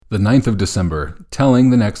The 9th of December, telling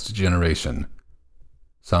the next generation.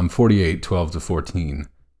 Psalm 48, 12-14.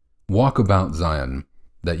 Walk about Zion,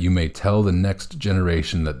 that you may tell the next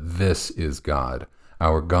generation that this is God,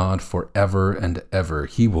 our God forever and ever.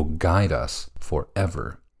 He will guide us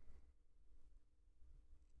forever.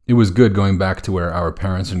 It was good going back to where our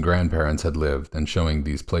parents and grandparents had lived and showing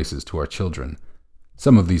these places to our children.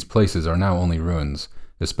 Some of these places are now only ruins,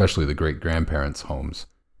 especially the great-grandparents' homes,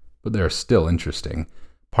 but they are still interesting,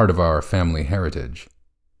 part of our family heritage.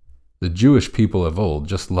 The Jewish people of old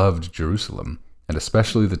just loved Jerusalem, and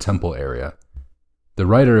especially the temple area. The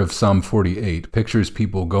writer of Psalm 48 pictures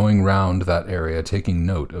people going round that area taking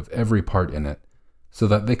note of every part in it, so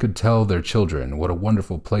that they could tell their children what a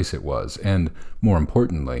wonderful place it was, and, more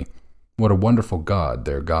importantly, what a wonderful God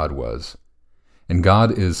their God was. And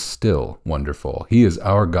God is still wonderful. He is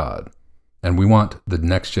our God, and we want the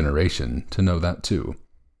next generation to know that too.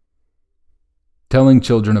 Telling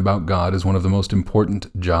children about God is one of the most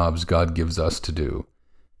important jobs God gives us to do.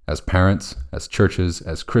 As parents, as churches,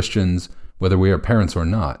 as Christians, whether we are parents or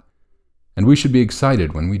not. And we should be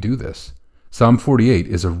excited when we do this. Psalm 48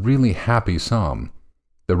 is a really happy psalm.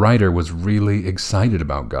 The writer was really excited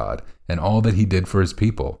about God and all that he did for his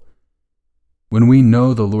people. When we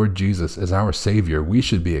know the Lord Jesus as our Savior, we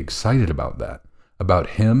should be excited about that, about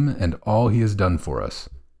him and all he has done for us.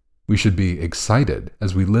 We should be excited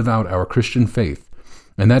as we live out our Christian faith,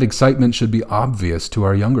 and that excitement should be obvious to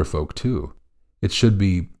our younger folk too. It should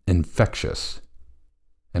be infectious.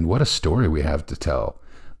 And what a story we have to tell.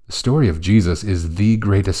 The story of Jesus is the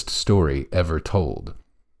greatest story ever told.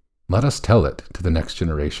 Let us tell it to the next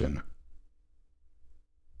generation.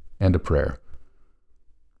 And a prayer.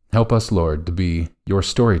 Help us, Lord, to be your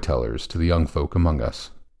storytellers to the young folk among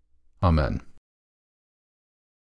us. Amen.